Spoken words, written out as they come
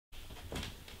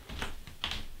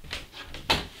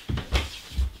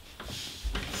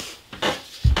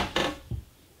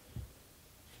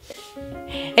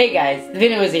Hey guys, the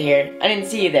Venom Weasel here. I didn't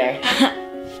see you there.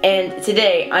 And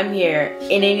today I'm here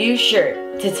in a new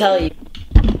shirt to tell you.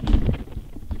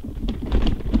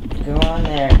 Go on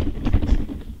there.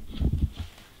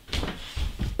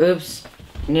 Oops.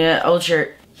 Yeah, old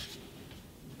shirt.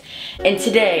 And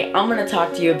today I'm gonna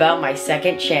talk to you about my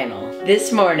second channel.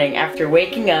 This morning, after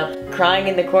waking up, crying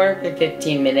in the corner for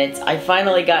 15 minutes, I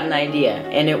finally got an idea,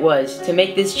 and it was to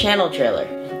make this channel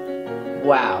trailer.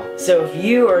 Wow. So if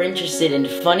you are interested in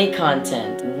funny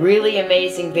content, really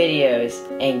amazing videos,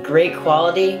 and great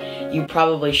quality, you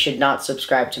probably should not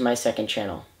subscribe to my second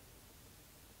channel.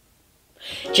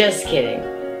 Just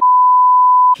kidding.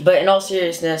 But in all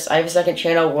seriousness, I have a second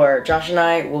channel where Josh and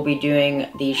I will be doing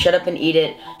the Shut Up and Eat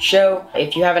It show.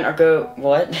 If you haven't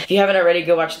already,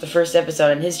 go watch the first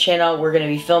episode on his channel. We're going to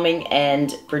be filming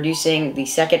and producing the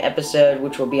second episode,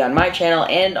 which will be on my channel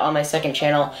and on my second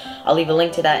channel. I'll leave a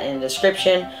link to that in the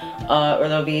description, or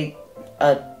there'll be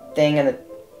a thing on the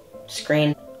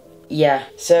screen. Yeah,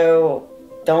 so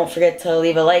don't forget to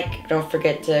leave a like, don't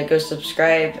forget to go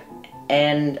subscribe,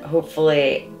 and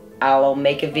hopefully I'll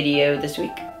make a video this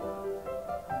week.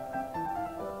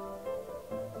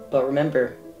 But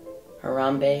remember,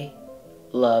 Harambe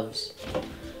loves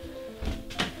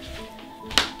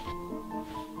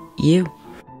you.